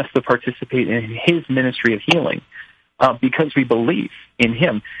commissioned us to participate in His ministry of healing. Because we believe in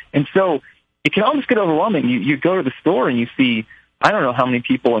Him. And so it can almost get overwhelming. You go to the store and you see, I don't know how many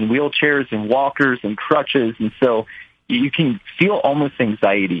people in wheelchairs and walkers and crutches, and so you can feel almost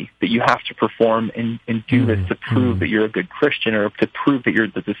anxiety that you have to perform and do this to prove that you're a good Christian or to prove that you're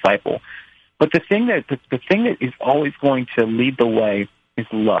the disciple. But the thing that is always going to lead the way is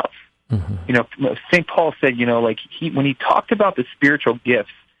love. Mm-hmm. St. Paul said, when he talked about the spiritual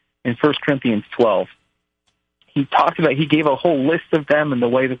gifts in 1 Corinthians 12, he gave a whole list of them and the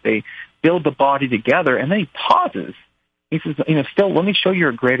way that they build the body together, and then he pauses. He says, still, let me show you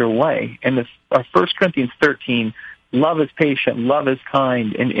a greater way. And 1 Corinthians 13, love is patient, love is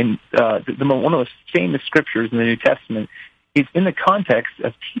kind, and one of the famous scriptures in the New Testament is in the context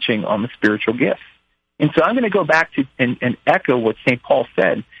of teaching on the spiritual gifts. And so I'm going to go back to and echo what St. Paul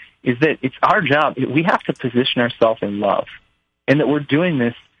said, is that it's our job, we have to position ourselves in love, and that we're doing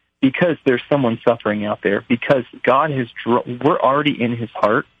this because there's someone suffering out there, because God we're already in His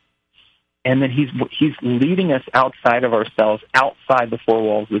heart, and then He's leading us outside of ourselves, outside the four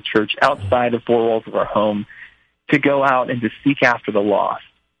walls of the church, outside the four walls of our home, to go out and to seek after the lost.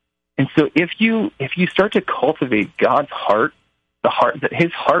 And so if you start to cultivate God's heart,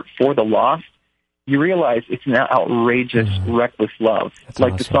 His heart for the lost, you realize it's an outrageous, reckless love. That's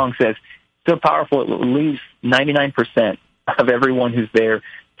like awesome. The song says, so powerful it leaves 99% of everyone who's there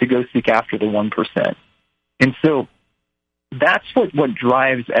to go seek after the 1%. And so that's what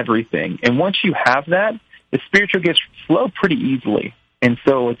drives everything. And once you have that, the spiritual gifts flow pretty easily. And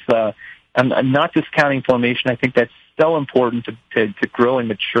so it's I'm not discounting formation. I think that's so important to grow in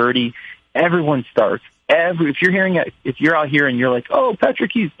maturity. Everyone starts. If you're out here and you're like, oh,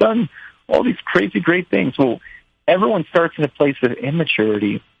 Patrick, he's done all these crazy great things. Well, everyone starts in a place of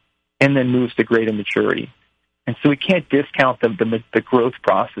immaturity and then moves to greater maturity. And so we can't discount the growth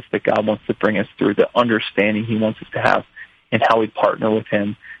process that God wants to bring us through, the understanding he wants us to have and how we partner with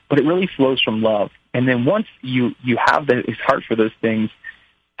him. But it really flows from love. And then once you have his heart for those things,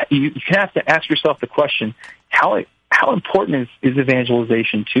 you have to ask yourself the question, how important is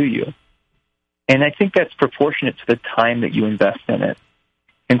evangelization to you? And I think that's proportionate to the time that you invest in it.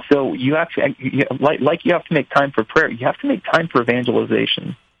 And so you have to, like you have to make time for prayer, you have to make time for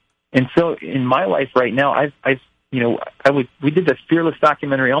evangelization. And so in my life right now, we did the Fearless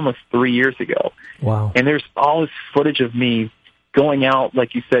documentary almost 3 years ago. Wow. And there's all this footage of me going out,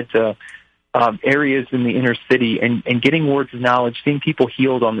 like you said, to areas in the inner city and getting words of knowledge, seeing people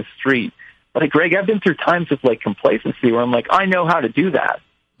healed on the street. But like, Greg, I've been through times of like complacency where I'm like, I know how to do that.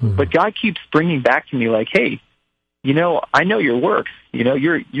 Mm-hmm. But God keeps bringing back to me like, hey, I know your works. You've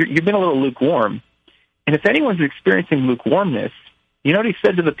been a little lukewarm. And if anyone's experiencing lukewarmness, you know what he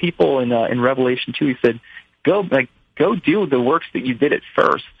said to the people in Revelation 2? He said, go do the works that you did at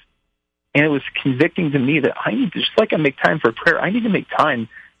first. And it was convicting to me that I need to, just like I make time for prayer, I need to make time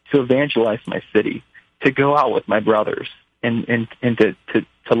to evangelize my city, to go out with my brothers, and to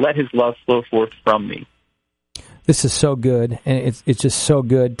let his love flow forth from me. This is so good, and it's just so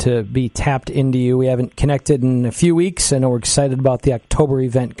good to be tapped into you. We haven't connected in a few weeks. I know we're excited about the October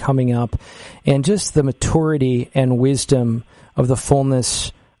event coming up, and just the maturity and wisdom of the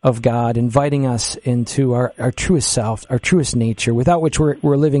fullness of God, inviting us into our truest self, our truest nature, without which we're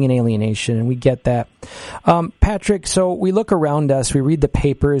living in alienation, and we get that. Patrick, so we look around us, we read the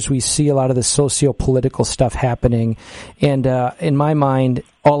papers, we see a lot of the socio-political stuff happening, and in my mind,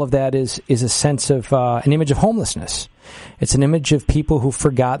 all of that is a sense of an image of homelessness. It's an image of people who've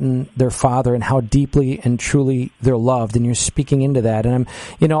forgotten their Father and how deeply and truly they're loved, and you're speaking into that. And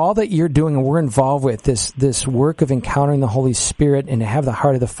all that you're doing and we're involved with, this work of encountering the Holy Spirit and to have the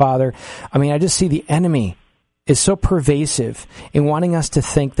heart of the Father. I mean, I just see the enemy is so pervasive in wanting us to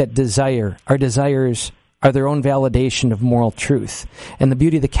think that our desires are their own validation of moral truth. And the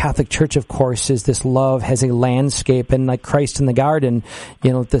beauty of the Catholic Church, of course, is this love has a landscape, and like Christ in the garden,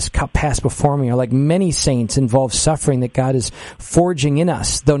 this cup passed before me, or like many saints involve suffering that God is forging in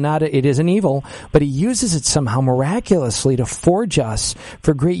us, though it isn't evil, but he uses it somehow miraculously to forge us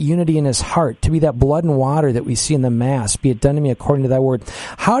for great unity in his heart, to be that blood and water that we see in the Mass, be it done to me according to thy word.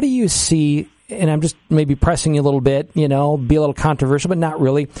 How do you see, and I'm just maybe pressing you a little bit, be a little controversial, but not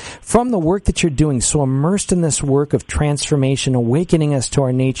really, from the work that you're doing, so immersed in this work of transformation, awakening us to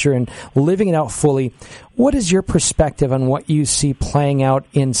our nature and living it out fully, what is your perspective on what you see playing out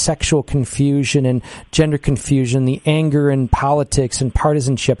in sexual confusion and gender confusion, the anger in politics and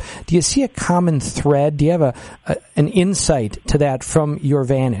partisanship? Do you see a common thread? Do you have an insight to that from your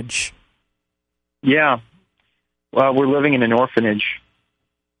vantage? Yeah. Well, we're living in an orphanage.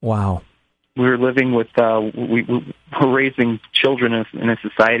 Wow. We're living with, we're raising children in a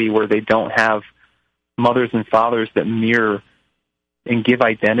society where they don't have mothers and fathers that mirror and give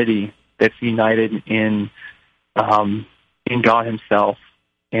identity that's united in God himself.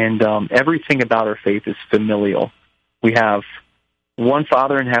 And everything about our faith is familial. We have one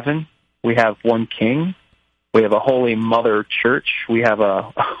Father in heaven. We have one King. We have a Holy Mother Church. We have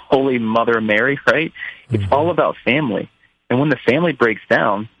a Holy Mother Mary, right? It's all about family. And when the family breaks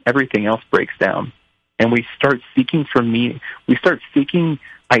down, everything else breaks down. And we start seeking for meaning. We start seeking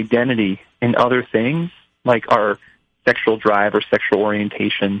identity in other things, like our sexual drive or sexual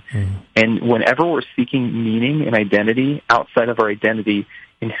orientation. And whenever we're seeking meaning and identity outside of our identity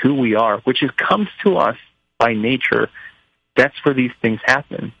in who we are, which comes to us by nature, that's where these things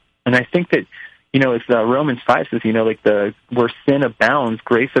happen. And I think that, as Romans 5 says, where sin abounds,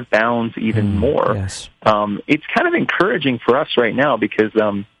 grace abounds even more. Yes. It's kind of encouraging for us right now because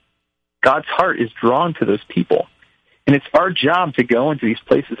God's heart is drawn to those people. And it's our job to go into these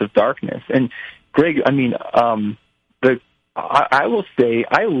places of darkness. And Greg, I will say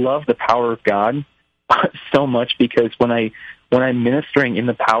I love the power of God so much because when I'm ministering in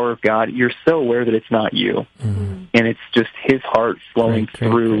the power of God, you're so aware that it's not you. And it's just his heart flowing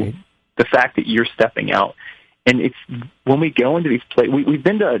through the fact that you're stepping out. And it's when we go into these places, we've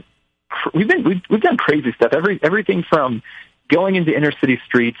done crazy stuff. Everything from going into inner city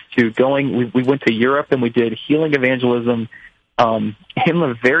streets to we went to Europe and we did healing evangelism in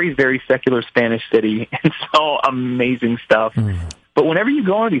a very, very secular Spanish city, and so amazing stuff. But whenever you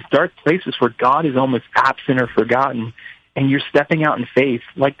go into these dark places where God is almost absent or forgotten, and you're stepping out in faith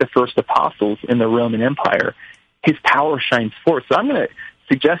like the first apostles in the Roman Empire, his power shines forth. So I'm going to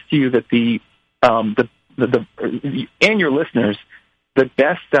suggest to you that and your listeners, the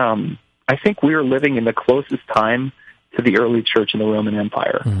best, I think we are living in the closest time to the early church in the Roman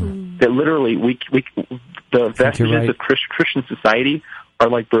Empire. That literally, the vestiges of Christian society are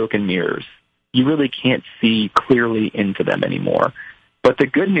like broken mirrors. You really can't see clearly into them anymore. But the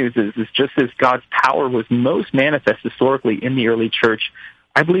good news is just as God's power was most manifest historically in the early church,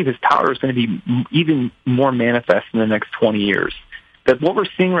 I believe his power is going to be even more manifest in the next 20 years. That what we're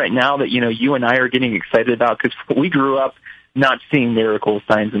seeing right now that, you and I are getting excited about, because we grew up not seeing miracles,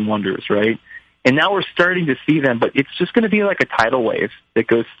 signs, and wonders, right? And now we're starting to see them, but it's just going to be like a tidal wave that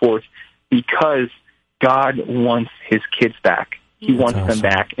goes forth because God wants his kids back. He wants them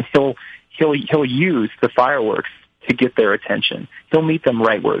back. And he'll use the fireworks to get their attention. He'll meet them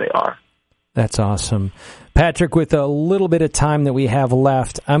right where they are. That's awesome. Patrick, with a little bit of time that we have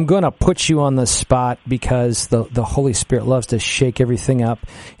left, I'm going to put you on the spot because the Holy Spirit loves to shake everything up.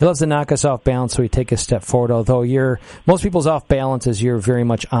 He loves to knock us off balance so we take a step forward, although most people's off balance is you're very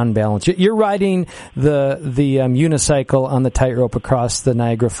much on balance. You're riding the unicycle on the tightrope across the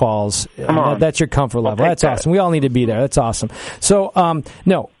Niagara Falls. Come on. That's your comfort level. That's awesome. We all need to be there. That's awesome. So,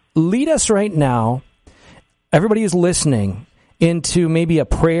 lead us right now, everybody who's listening, into maybe a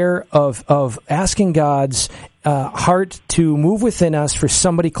prayer of asking God's heart to move within us for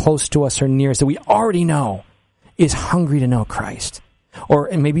somebody close to us or near us that we already know is hungry to know Christ. Or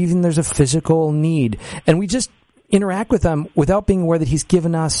maybe even there's a physical need. And we just interact with them without being aware that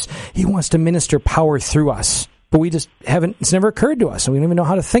he wants to minister power through us. But we just it's never occurred to us, and we don't even know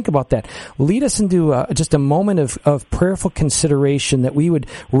how to think about that. Lead us into just a moment of prayerful consideration that we would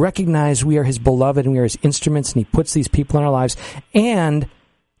recognize we are his beloved and we are his instruments, and he puts these people in our lives. And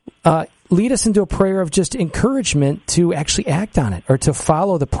lead us into a prayer of just encouragement to actually act on it or to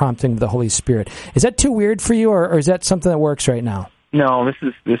follow the prompting of the Holy Spirit. Is that too weird for you, or is that something that works right now? No, this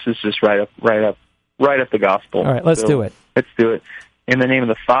is just right up the gospel. All right, let's do it. Let's do it. In the name of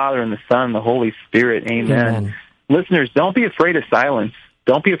the Father, and the Son, and the Holy Spirit, amen. Listeners, don't be afraid of silence.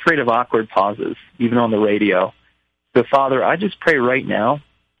 Don't be afraid of awkward pauses, even on the radio. So, Father, I just pray right now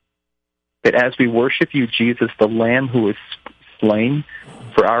that as we worship you, Jesus, the Lamb who was slain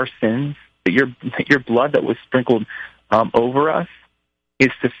for our sins, that your blood that was sprinkled over us is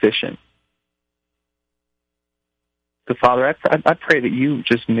sufficient. So, Father, I pray that you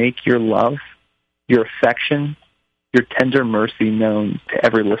just make your love, your affection, your tender mercy known to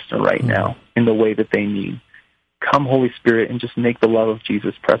every listener right now in the way that they need. Come, Holy Spirit, and just make the love of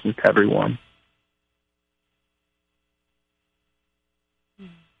Jesus present to everyone.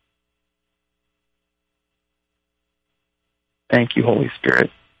 Thank you, Holy Spirit.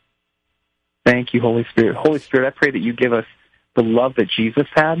 Thank you, Holy Spirit. Holy Spirit, I pray that you give us the love that Jesus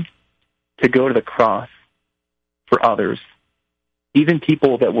had to go to the cross for others, even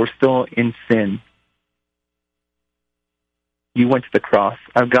people that were still in sin. You went to the cross.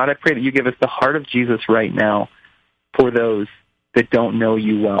 God, I pray that you give us the heart of Jesus right now for those that don't know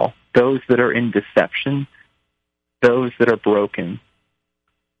you well, those that are in deception, those that are broken.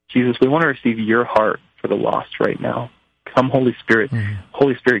 Jesus, we want to receive your heart for the lost right now. Come, Holy Spirit.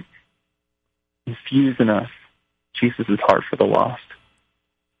 Holy Spirit, infuse in us Jesus' heart for the lost.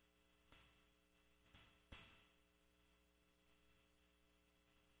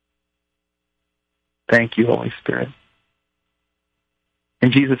 Thank you, Holy Spirit.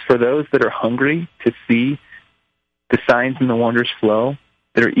 And Jesus, for those that are hungry to see the signs and the wonders flow,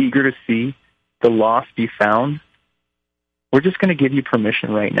 that are eager to see the lost be found, we're just going to give you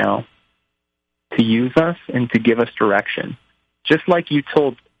permission right now to use us and to give us direction. Just like you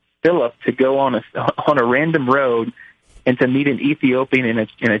told Philip to go on a random road and to meet an Ethiopian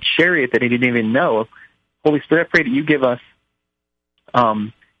in a chariot that he didn't even know. Holy Spirit, I pray that you give us,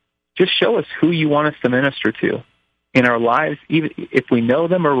 just show us who you want us to minister to in our lives, even if we know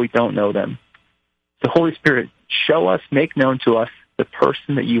them or we don't know them. The Holy Spirit, show us, make known to us the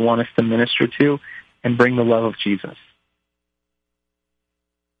person that you want us to minister to and bring the love of Jesus.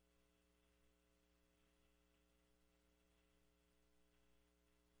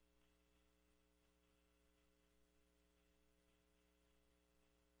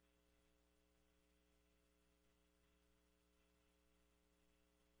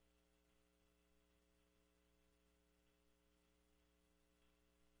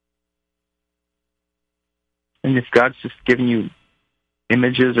 And if God's just giving you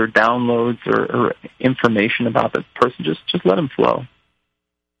images or downloads or information about the person, just let him flow.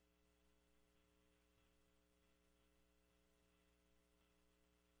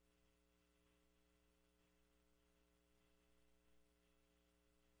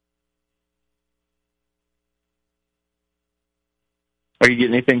 Are you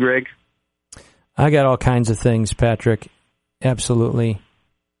getting anything, Greg? I got all kinds of things, Patrick. Absolutely.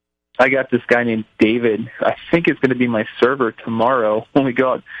 I got this guy named David. I think it's going to be my server tomorrow when we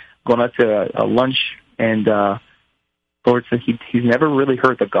going out to a lunch, and Lord said he's never really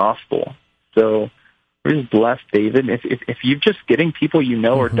heard the gospel. So we're just bless David. If you're just getting people you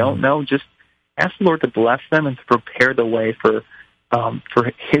know or don't know, just ask the Lord to bless them and to prepare the way for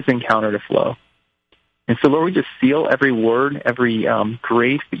His encounter to flow. And so, Lord, we just seal every word, every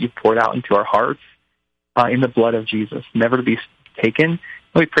grace that you've poured out into our hearts in the blood of Jesus, never to be taken.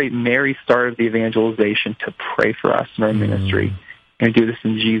 We pray Mary started the evangelization to pray for us in our ministry. And we do this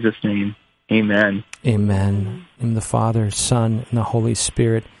in Jesus' name. Amen. Amen. In the Father, Son, and the Holy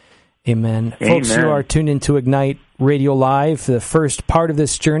Spirit. Amen. Amen. Folks, you are tuned into Ignite Radio Live. The first part of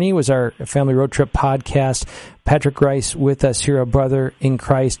this journey was our Family Road Trip podcast. Patrick Rice with us here, a brother in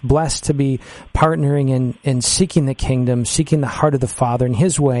Christ, blessed to be partnering in seeking the kingdom, seeking the heart of the Father in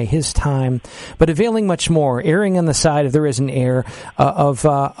His way, His time, but availing much more, erring on the side, if there is an error, of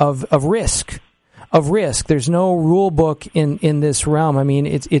risk. There's no rule book in this realm. I mean,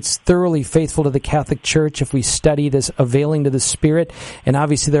 it's thoroughly faithful to the Catholic Church if we study this availing to the Spirit. And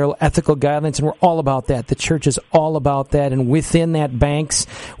obviously there are ethical guidelines, and we're all about that. The Church is all about that. And within that, banks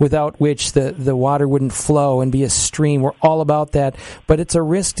without which the water wouldn't flow and be a stream. We're all about that. But it's a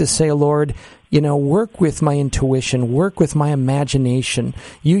risk to say, Lord, work with my intuition, work with my imagination.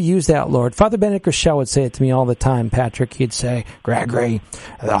 You use that, Lord. Father Benedict Rochelle would say it to me all the time, Patrick. He'd say, Gregory,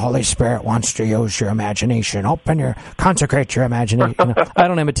 the Holy Spirit wants to use your imagination. Consecrate your imagination. I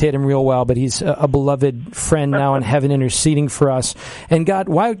don't imitate him real well, but he's a beloved friend now in heaven interceding for us. And God,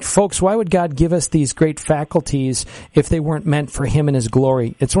 why would God give us these great faculties if they weren't meant for Him and His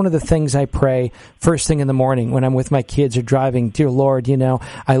glory? It's one of the things I pray first thing in the morning when I'm with my kids or driving. Dear Lord,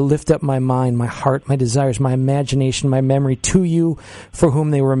 I lift up my mind, my heart, my desires, my imagination, my memory to You for whom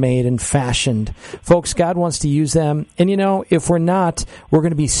they were made and fashioned. Folks, God wants to use them. And if we're not, we're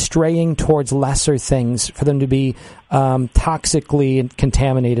going to be straying towards lesser things for them to be toxically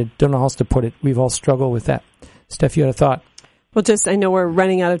contaminated. Don't know how else to put it. We've all struggled with that. Steph, you had a thought? Well, I know we're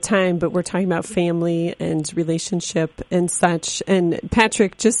running out of time, but we're talking about family and relationship and such. And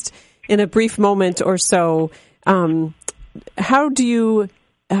Patrick, just in a brief moment or so, how do you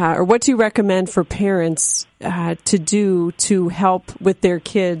or what do you recommend for parents to do to help with their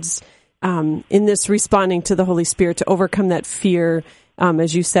kids in this responding to the Holy Spirit, to overcome that fear,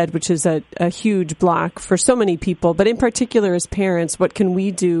 as you said, which is a huge block for so many people, but in particular as parents, what can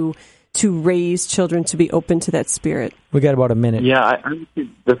we do to raise children to be open to that Spirit? We got about a minute. Yeah,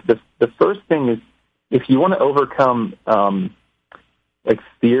 the first thing is, if you want to overcome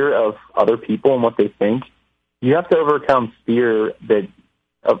fear of other people and what they think, you have to overcome fears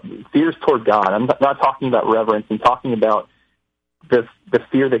toward God. I'm not talking about reverence. I'm talking about the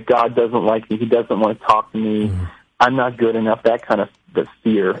fear that God doesn't like me. He doesn't want to talk to me. Mm-hmm. I'm not good enough. That kind of the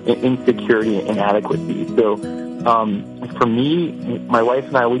fear, insecurity, inadequacy. So for me, my wife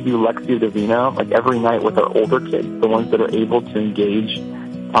and I, we do Lectio Divina every night with our older kids, the ones that are able to engage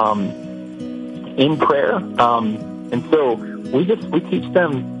in prayer. And so we teach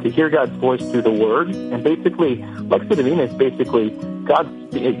them to hear God's voice through the Word. And basically, Lectio Divina is basically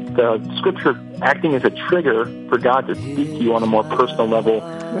the Scripture acting as a trigger for God to speak to you on a more personal level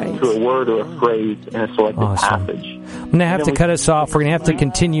through a word or a phrase in a selected passage. I'm going to have to cut us off. We're going to have to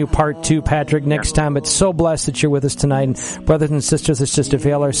continue part 2, Patrick, next time. But so blessed that you're with us tonight. And brothers and sisters, let's just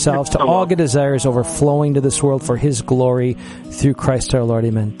avail ourselves to all good desires overflowing to this world for His glory through Christ our Lord.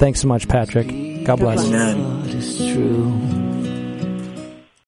 Amen. Thanks so much, Patrick. God bless. Amen.